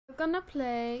gonna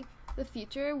play the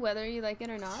future whether you like it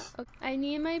or not. Okay. I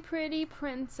need my pretty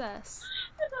princess.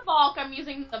 The Valk, I'm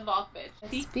using the Valk bitch.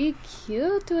 Let's be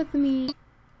cute with me.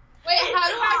 Wait, how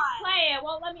do I play it?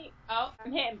 Well, let me. Oh,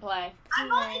 I'm hitting play.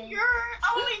 I'm on your.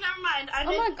 Oh wait, never mind.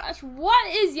 Oh my gosh, what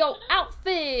is your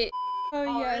outfit?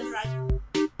 Oh yes.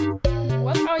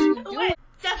 What are you doing? Wait,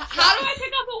 how do I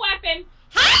pick up a weapon?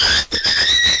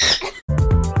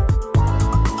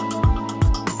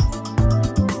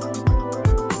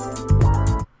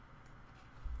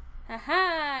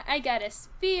 Haha, I got a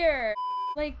spear.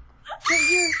 Like, put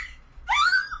your...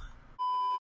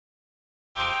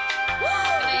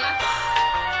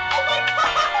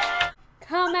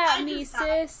 Come at me,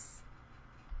 sis.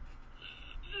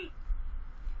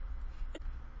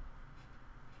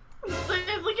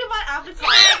 Look at my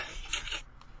avatar.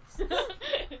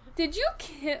 Did you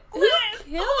kill? Who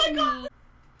killed me?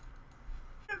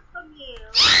 From you.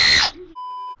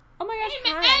 Oh my gosh,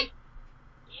 hi.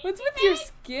 What's with your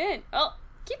skin? Oh,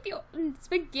 keep your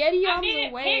spaghetti out of the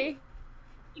way.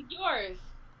 It's yours.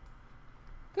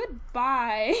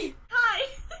 Goodbye. Hi.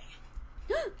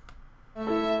 No!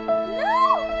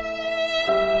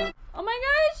 Oh my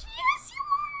gosh, yes you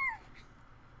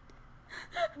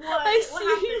are! What? I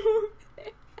see you.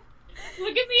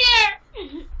 Look at the air!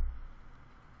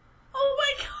 Oh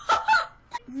my god!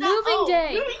 Moving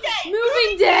day! Moving day!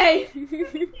 Moving day!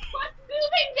 What's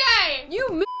moving day? You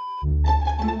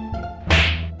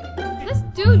This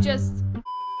dude just...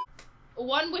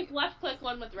 One with left click,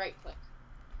 one with right click.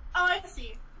 Oh, I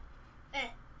see.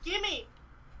 Gimme!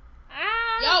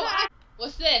 Ah. Yo,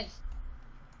 what's this?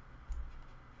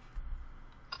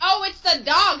 Oh, it's the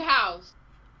doghouse.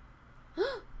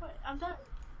 Wait, I'm done.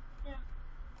 Yeah.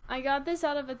 I got this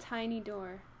out of a tiny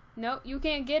door. Nope, you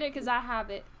can't get it because I have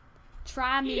it.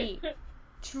 Try me.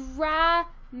 Try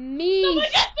me.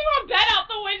 Someone just threw a bed out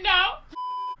the window.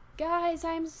 Guys,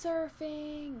 I'm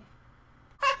surfing.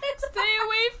 Stay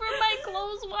away from my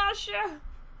clothes washer.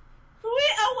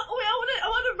 Wait, I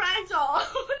want a ragdoll.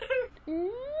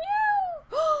 No.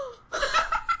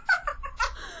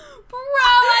 Bro,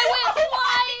 I went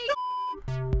flying.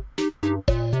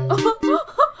 Oh my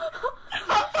god!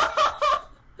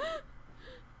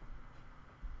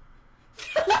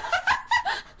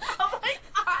 Oh my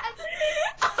god!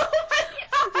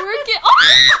 We're get. Oh!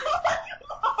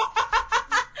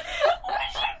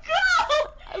 Where'd you go?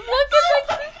 Look at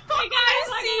the. Hey guys,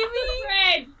 look see at the me?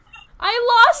 fridge. I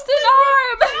lost an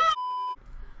arm.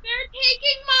 They're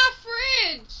taking my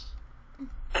fridge.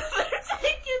 They're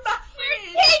taking my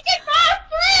fridge. Taking my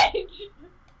fridge.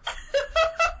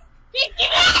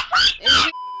 Taking my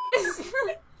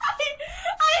fridge.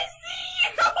 I see you.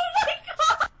 Oh my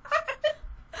god!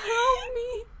 Help me.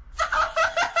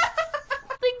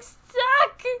 Things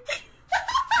stuck.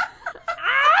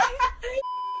 Ah!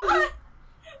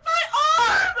 My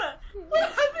arm! What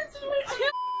happened to my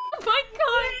arm? Oh my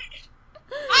god.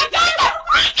 I got the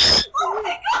Oh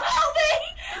my god, help me!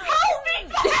 Help me!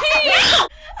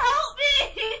 Help me!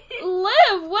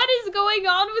 Liv, what is going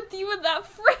on with you and that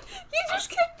friend? You just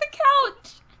kicked the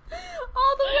couch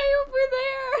all the way over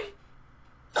there.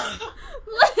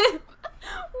 Liv,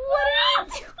 what are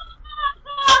you doing?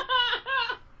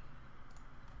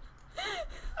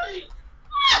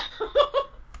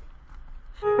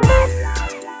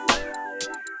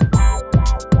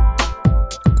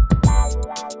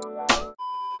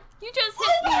 You just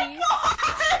hit me.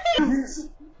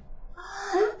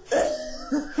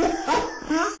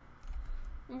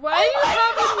 Why do you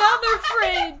have another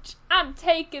fridge? I'm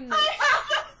taking this. I have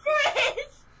a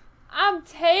fridge! I'm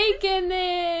taking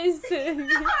this.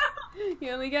 You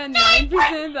only got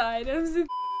 9% of the items.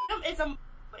 It's a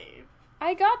microwave.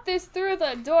 I got this through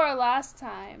the door last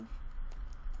time.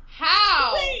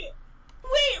 How? Wait,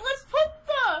 let's put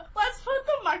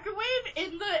the microwave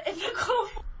in the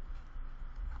cold.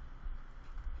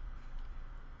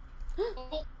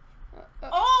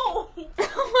 Oh!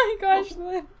 Oh my gosh,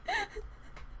 Liv.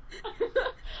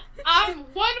 I'm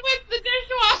one with the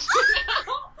dishwasher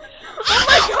now. Oh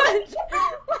my gosh.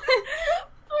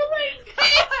 Oh my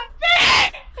god!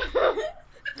 Oh my god!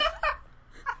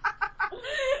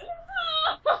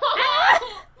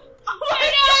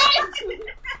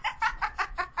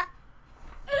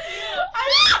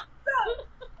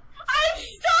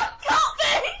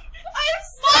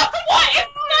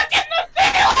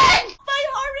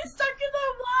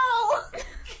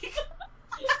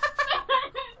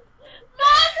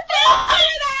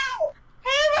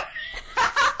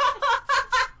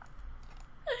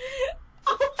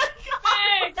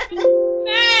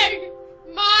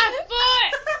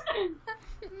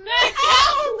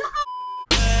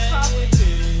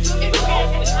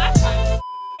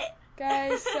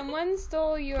 Guys, someone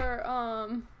stole your,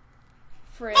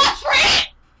 fridge. My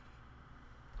fridge!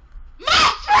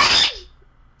 My fridge!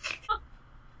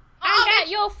 I got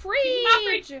your fridge!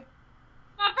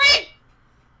 My fridge!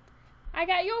 I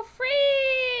got your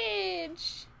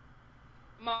fridge!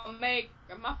 My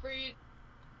fridge.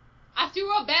 I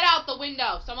threw a bed out the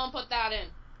window. Someone put that in.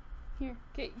 Here,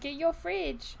 get your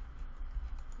fridge.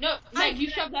 No, Meg, you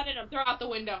shoved that in and throw out the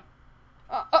window.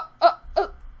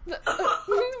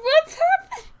 What's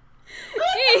happening?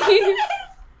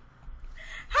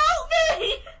 Help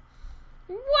me!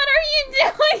 What are you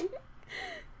doing?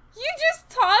 You just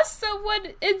tossed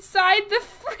someone inside the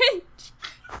fridge.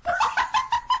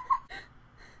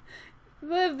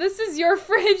 Liv, this is your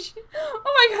fridge. Oh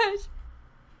my gosh.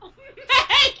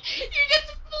 Meg, you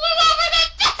just flew over the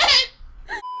fence!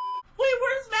 Wait,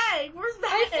 where's Meg? Where's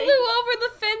Meg? I flew over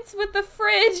the fence with the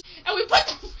fridge. And we put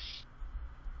the...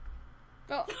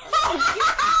 Oh. You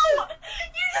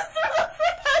just threw the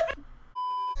fridge.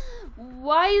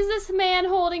 Why is this man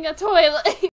holding a toilet?